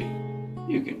selfie,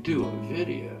 you can do a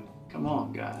video. Come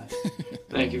on, guys.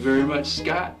 Thank you very much,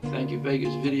 Scott. Thank you,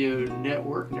 Vegas Video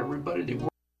Network, and everybody that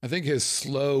works. I think his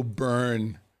slow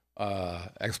burn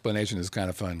explanation is kind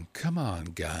of fun. Come on,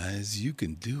 guys, you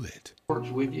can do it. Works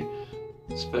with you.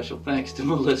 Special thanks to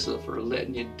Melissa for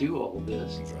letting you do all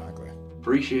this. Exactly.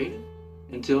 Appreciate it.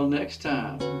 Until next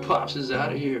time, Pops is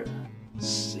out of here.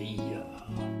 See ya.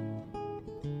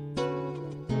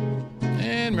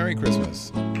 And Merry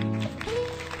Christmas.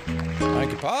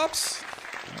 Thank you, Pops.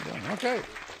 Okay.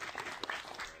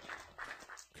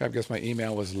 Crap, guess my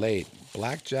email was late.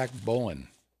 Blackjack Bolin.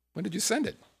 When did you send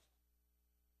it?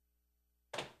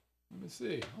 Let me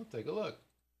see. I'll take a look.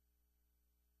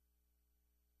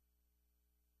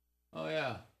 Oh,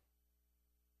 yeah.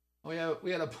 Oh, yeah, we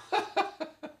had a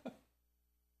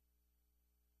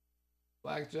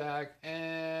Blackjack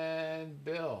and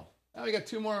Bill. Now we got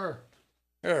two more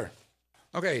here.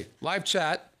 Okay, live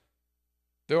chat.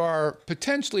 There are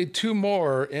potentially two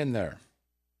more in there.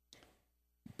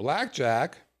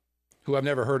 Blackjack, who I've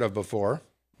never heard of before,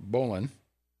 Bolin.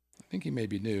 I think he may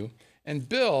be new. And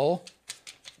Bill,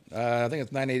 I think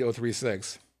it's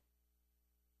 98036.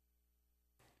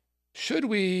 Should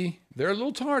we, they're a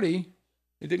little tardy.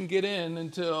 They didn't get in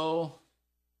until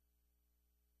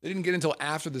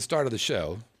after the start of the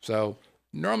show. So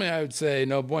normally I would say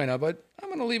no bueno, but I'm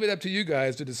going to leave it up to you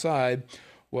guys to decide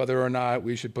whether or not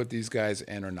we should put these guys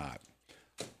in or not.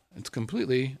 It's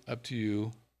completely up to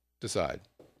you. Decide.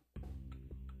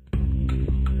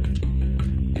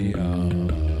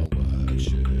 What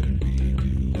should we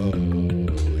do?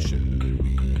 Oh, should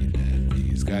we let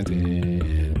these guys in?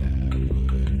 That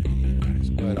would be nice.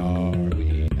 But are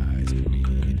we nice?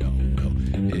 We don't know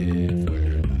if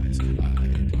we're nice. I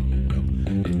don't know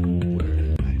if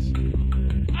we're nice.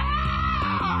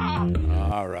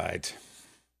 All right.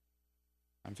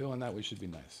 I'm feeling that we should be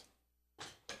nice.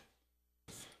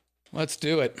 Let's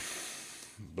do it.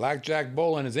 Blackjack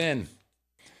Bolin is in.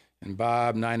 And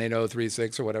Bob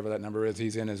 98036 or whatever that number is,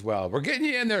 he's in as well. We're getting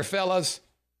you in there, fellas.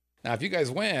 Now, if you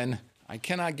guys win, I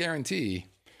cannot guarantee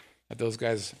that those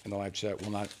guys in the live chat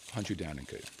will not hunt you down and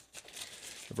kill you.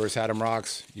 Reverse Adam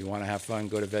rocks. You want to have fun,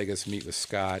 go to Vegas, meet with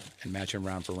Scott, and match him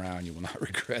round for round. You will not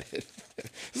regret it.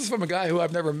 This is from a guy who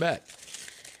I've never met.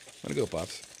 Let it go,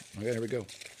 Pops. Okay, here we go.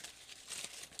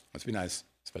 Let's be nice,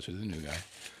 especially the new guy.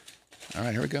 All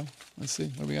right, here we go. Let's see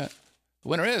what we got. The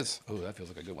winner is, oh, that feels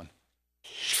like a good one.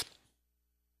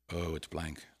 Oh, it's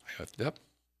blank. I effed up.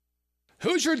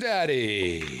 Who's your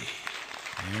daddy?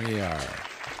 Here we are.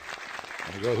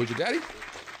 There we go. Who's your daddy?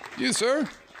 You, sir,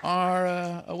 are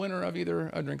a winner of either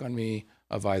a Drink on Me,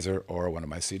 a Visor, or one of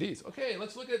my CDs. Okay,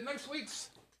 let's look at next week's,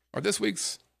 or this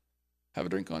week's Have a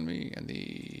Drink on Me, and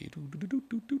the...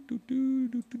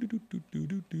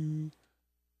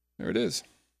 There it is.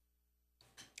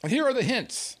 And here are the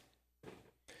hints.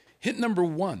 Hint number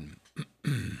 1.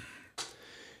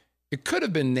 It could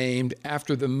have been named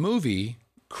after the movie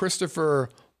Christopher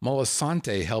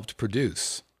Moltisanti helped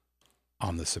produce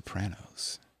on The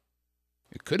Sopranos.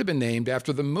 It could have been named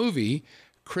after the movie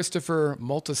Christopher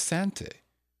Moltisanti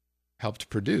helped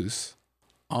produce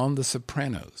on The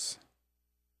Sopranos.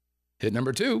 Hit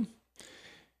number 2.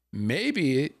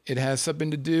 Maybe it has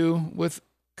something to do with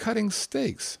cutting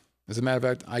steaks. As a matter of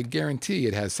fact, I guarantee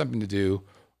it has something to do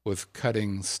with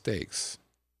cutting steaks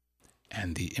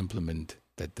and the implement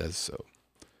that does so.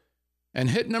 And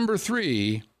hit number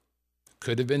 3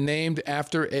 could have been named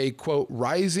after a, quote,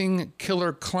 rising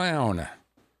killer clown,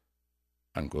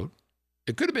 unquote.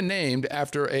 It could have been named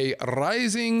after a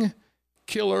rising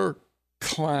killer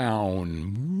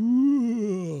clown.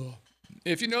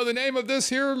 If you know the name of this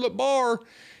here bar,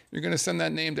 you're going to send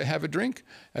that name to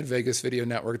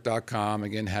haveadrink@vegasvideonetwork.com.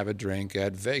 Again, have a drink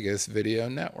at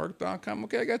vegasvideonetwork.com.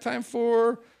 Okay, I got time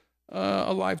for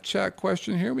a live chat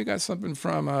question here. We got something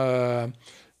from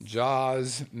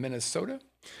Jaws, Minnesota.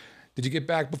 Did you get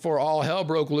back before all hell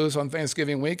broke loose on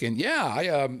Thanksgiving weekend?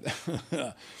 Yeah,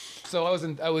 so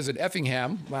I was at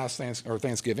Effingham last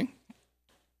Thanksgiving,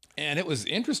 and it was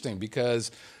interesting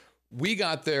because we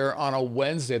got there on a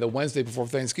Wednesday, the Wednesday before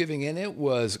Thanksgiving, and it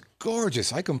was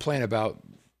gorgeous. I complain about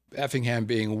Effingham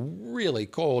being really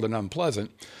cold and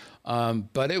unpleasant,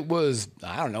 but it was,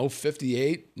 I don't know,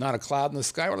 58, not a cloud in the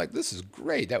sky. We're like, this is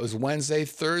great. That was Wednesday,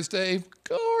 Thursday,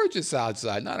 gorgeous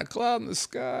outside, not a cloud in the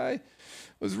sky. It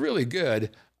was really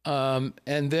good. And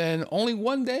then only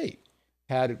one day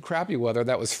had crappy weather.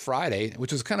 That was Friday,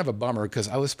 which was kind of a bummer because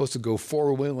I was supposed to go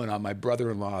four-wheeling on my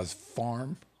brother-in-law's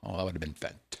farm. Oh, that would have been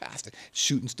fantastic.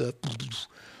 Shooting stuff.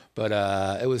 But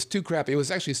it was too crappy. It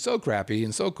was actually so crappy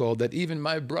and so cold that even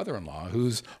my brother-in-law,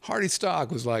 who's hardy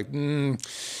stock, was like,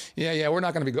 yeah, we're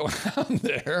not going to be going out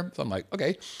there. So I'm like,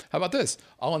 okay, how about this?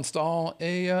 I'll install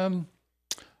a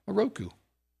Roku.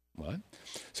 What?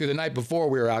 See, the night before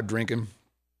we were out drinking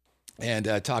and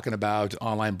talking about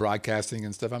online broadcasting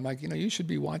and stuff. I'm like, you should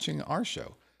be watching our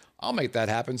show. I'll make that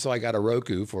happen. So I got a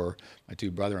Roku for my two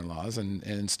brother-in-laws and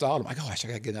installed them. I go, gosh, I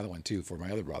got to get another one too for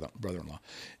my other brother-in-law.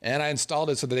 And I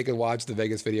installed it so that they could watch the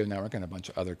Vegas Video Network and a bunch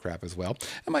of other crap as well.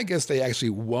 And my guess they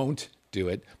actually won't do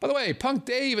it. By the way, Punk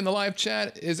Dave in the live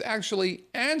chat is actually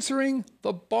answering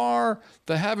the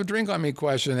have a drink on me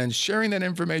question and sharing that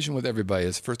information with everybody.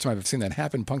 It's the first time I've seen that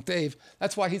happen. Punk Dave,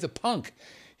 that's why he's a punk.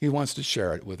 He wants to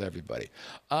share it with everybody.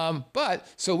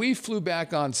 So we flew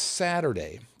back on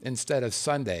Saturday instead of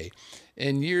Sunday.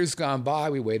 In years gone by,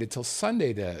 we waited till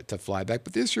Sunday to fly back.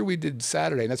 But this year we did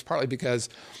Saturday, and that's partly because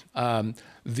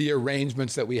the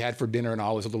arrangements that we had for dinner and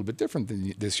all was a little bit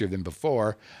different this year than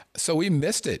before. So we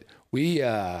missed it. We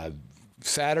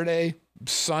Saturday,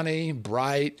 sunny,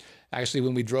 bright. Actually,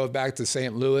 when we drove back to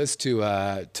St. Louis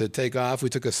to take off, we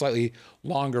took a slightly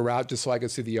longer route just so I could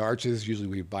see the arches. Usually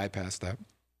we bypass that.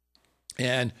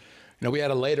 And, we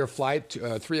had a later flight,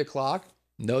 3 o'clock,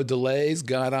 no delays,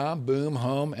 got on, boom,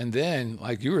 home. And then,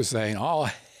 like you were saying, all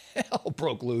hell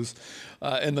broke loose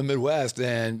in the Midwest.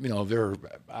 And, there were,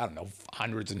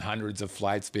 hundreds and hundreds of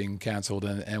flights being canceled.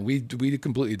 And we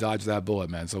completely dodged that bullet,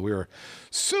 man. So we were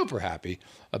super happy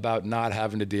about not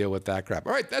having to deal with that crap.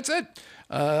 All right, that's it.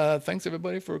 Thanks,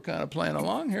 everybody, for kind of playing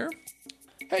along here.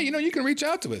 Hey, you can reach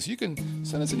out to us. You can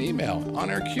send us an email,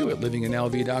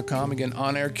 onairq@livinginlv.com. Again,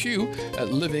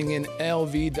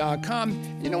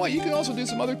 onairq@livinginlv.com. You know what? You can also do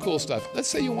some other cool stuff. Let's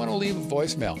say you want to leave a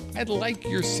voicemail. I'd like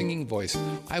your singing voice.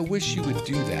 I wish you would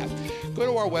do that. Go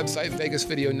to our website,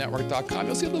 vegasvideonetwork.com.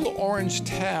 You'll see a little orange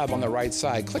tab on the right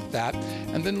side. Click that,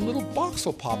 and then a little box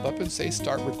will pop up and say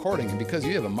start recording. And because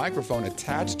you have a microphone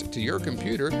attached to your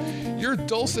computer, your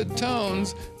dulcet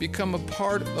tones become a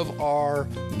part of our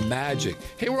magic.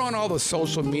 Hey, we're on all the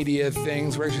social media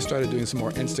things. We actually started doing some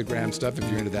more Instagram stuff if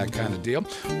you're into that kind of deal.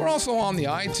 We're also on the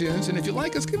iTunes, and if you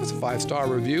like us, give us a 5-star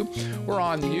review. We're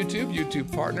on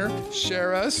YouTube partner.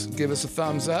 Share us, give us a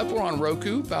thumbs up. We're on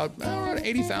Roku, about around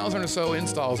 80,000 or so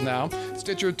installs now.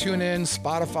 Stitcher, TuneIn,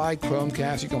 Spotify,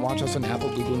 Chromecast. You can watch us on Apple,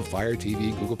 Google, and Fire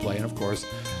TV, Google Play, and of course,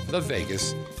 the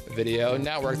Vegas Video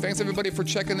Network. Thanks everybody for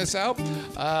checking this out.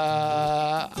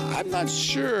 I'm not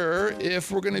sure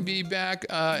if we're going to be back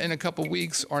in a couple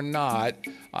weeks or not.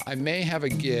 I may have a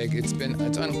gig. It's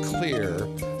unclear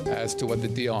as to what the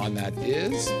deal on that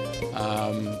is.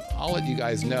 I'll let you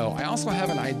guys know. I also have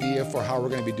an idea for how we're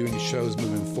going to be doing shows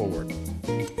moving forward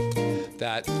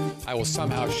that I will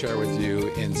somehow share with you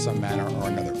in some manner or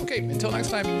another. Okay, until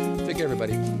next time, take care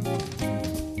everybody.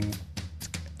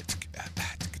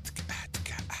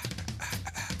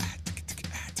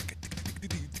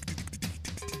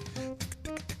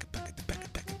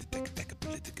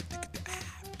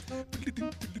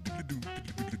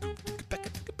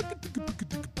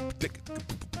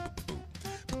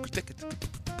 Ticket.